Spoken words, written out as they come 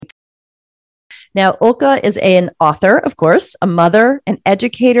Now, Ulcca is an author, of course, a mother, an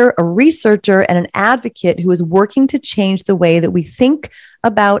educator, a researcher, and an advocate who is working to change the way that we think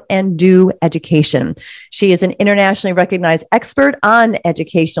about and do education. She is an internationally recognized expert on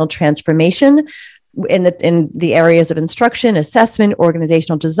educational transformation in the areas of instruction, assessment,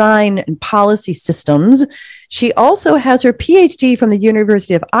 organizational design, and policy systems. She also has her PhD from the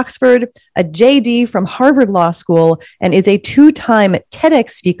University of Oxford, a JD from Harvard Law School, and is a 2-time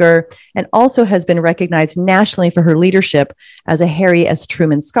TEDx speaker, and also has been recognized nationally for her leadership as a Harry S.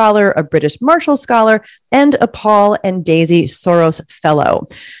 Truman Scholar, a British Marshall Scholar, and a Paul and Daisy Soros Fellow.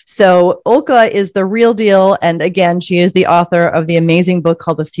 So Ulcca is the real deal. And again, she is the author of the amazing book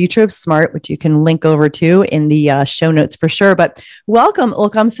called The Future of Smart, which you can link over to in the show notes for sure. But welcome,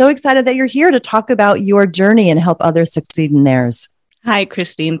 Ulcca. I'm so excited that you're here to talk about your journey and help others succeed in theirs. Hi,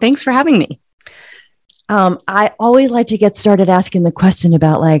 Christine. Thanks for having me. I always like to get started asking the question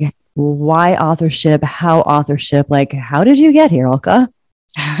about why authorship, how authorship, how did you get here, Ulcca?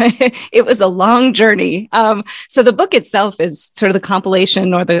 It was a long journey. So the book itself is sort of the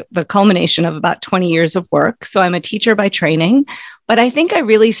compilation or the culmination of about 20 years of work. So I'm a teacher by training, but I think I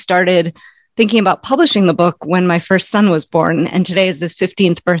really started thinking about publishing the book when my first son was born, and today is his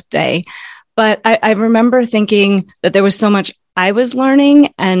 15th birthday. But I remember thinking that there was so much I was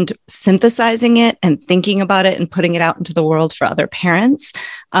learning, and synthesizing it and thinking about it and putting it out into the world for other parents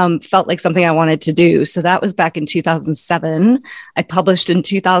felt like something I wanted to do. So that was back in 2007. I published in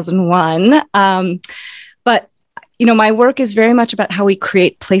 2001. But my work is very much about how we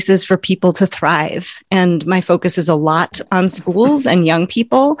create places for people to thrive. And my focus is a lot on schools and young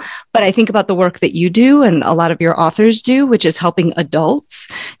people. But I think about the work that you do and a lot of your authors do, which is helping adults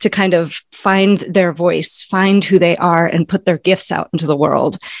to kind of find their voice, find who they are, and put their gifts out into the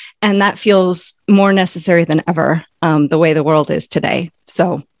world. And that feels more necessary than ever, the way the world is today.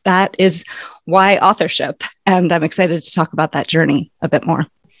 So that is why authorship. And I'm excited to talk about that journey a bit more.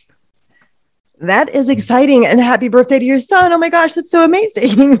 That is exciting. And happy birthday to your son. Oh my gosh, that's so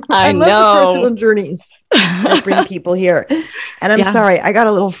amazing. I love the personal journeys that bring people here. And I'm sorry, I got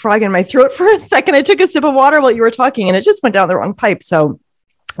a little frog in my throat for a second. I took a sip of water while you were talking and it just went down the wrong pipe. So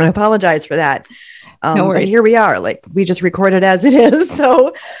I apologize for that. No worries. But here we are, we just recorded as it is.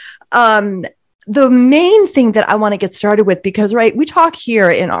 So the main thing that I want to get started with, because we talk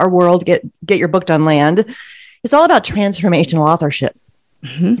here in our world, get your book done land. It's all about transformational authorship.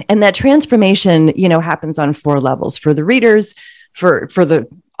 Mm-hmm. And that transformation, happens on 4 levels: for the readers, for the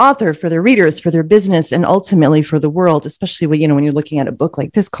author, for the readers, for their business, and ultimately for the world, especially when you're looking at a book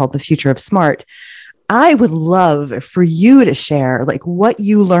like this called The Future of Smart. I would love for you to share what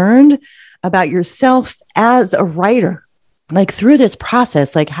you learned about yourself as a writer, through this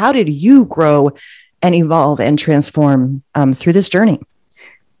process. How did you grow and evolve and transform through this journey?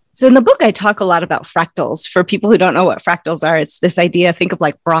 So in the book, I talk a lot about fractals. For people who don't know what fractals are, it's this idea, think of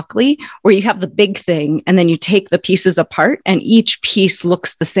like broccoli, where you have the big thing and then you take the pieces apart and each piece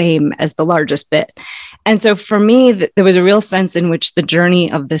looks the same as the largest bit. And so for me, there was a real sense in which the journey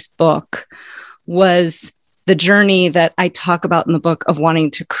of this book was the journey that I talk about in the book of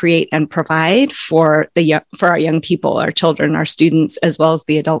wanting to create and provide for our young people, our children, our students, as well as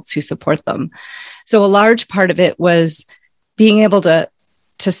the adults who support them. So a large part of it was being able to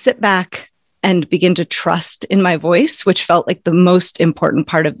sit back and begin to trust in my voice, which felt like the most important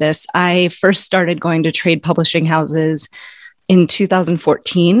part of this. I first started going to trade publishing houses in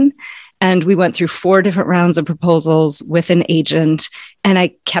 2014, and we went through 4 different rounds of proposals with an agent, and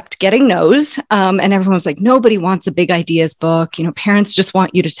I kept getting no's. And everyone was like, nobody wants a big ideas book. Parents just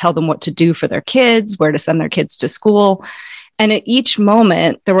want you to tell them what to do for their kids, where to send their kids to school. And at each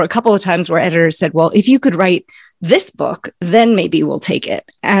moment, there were a couple of times where editors said, well, if you could write this book, then maybe we'll take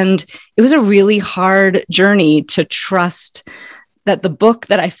it. And it was a really hard journey to trust that the book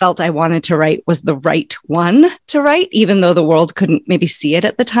that I felt I wanted to write was the right one to write, even though the world couldn't maybe see it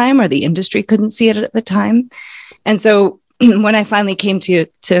at the time or the industry couldn't see it at the time. And so when I finally came to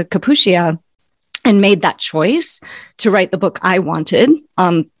Kapushia and made that choice to write the book I wanted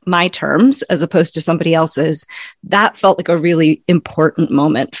on my terms as opposed to somebody else's, that felt like a really important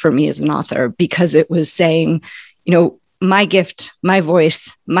moment for me as an author, because it was saying, my gift, my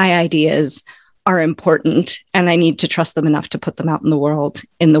voice, my ideas are important, and I need to trust them enough to put them out in the world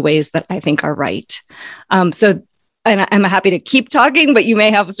in the ways that I think are right. And I'm happy to keep talking, but you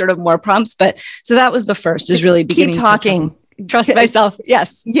may have sort of more prompts. But so that was the first, is really beginning keep talking. To trust myself.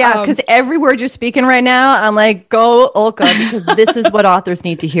 Yes. Yeah. Because every word you're speaking right now, I'm like, go Ulcca, because this is what authors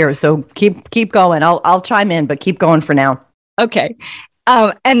need to hear. So keep going. I'll chime in, but keep going for now. Okay.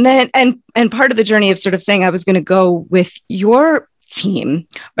 And part of the journey of sort of saying I was going to go with your team,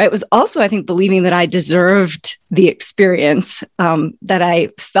 right? It was also, I think, believing that I deserved the experience that I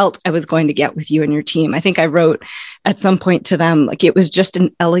felt I was going to get with you and your team. I think I wrote at some point to them, like, it was just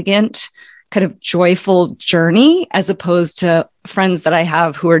an elegant, kind of joyful journey, as opposed to friends that I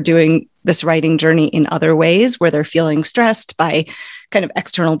have who are doing this writing journey in other ways, where they're feeling stressed by kind of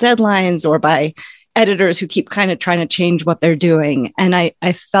external deadlines or by editors who keep kind of trying to change what they're doing. And I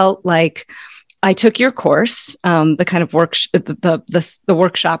felt like I took your course, the kind of the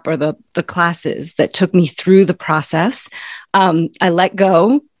workshop or the classes that took me through the process. I let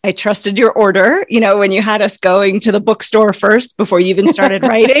go. I trusted your order. You know, when you had us going to the bookstore first before you even started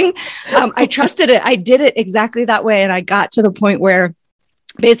writing, I trusted it. I did it exactly that way. And I got to the point where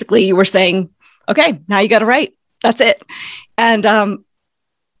basically you were saying, okay, now you got to write. That's it. And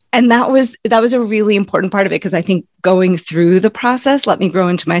that was a really important part of it, because I think going through the process let me grow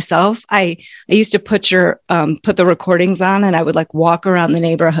into myself. I used to put the recordings on, and I would like walk around the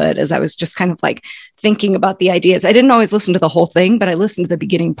neighborhood as I was just kind of like thinking about the ideas. I didn't always listen to the whole thing, but I listened to the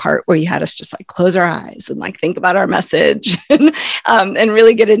beginning part where you had us just like close our eyes and like think about our message and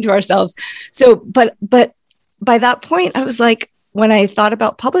really get into ourselves. So, but by that point, I was like, when I thought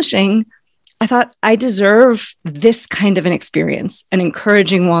about publishing, I thought I deserve this kind of an experience, an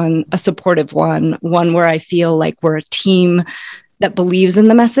encouraging one, a supportive one where I feel like we're a team that believes in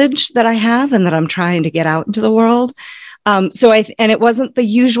the message that I have and that I'm trying to get out into the world. And it wasn't the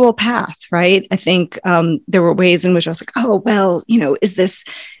usual path, right? I think there were ways in which I was like, oh, well, you know, is this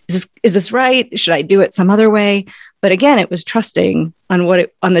right? Should I do it some other way? But again, it was trusting on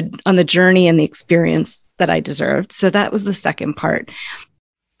on the journey and the experience that I deserved. So that was the second part.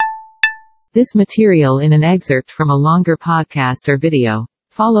 This material in an excerpt from a longer podcast or video.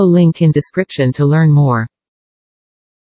 Follow link in description to learn more.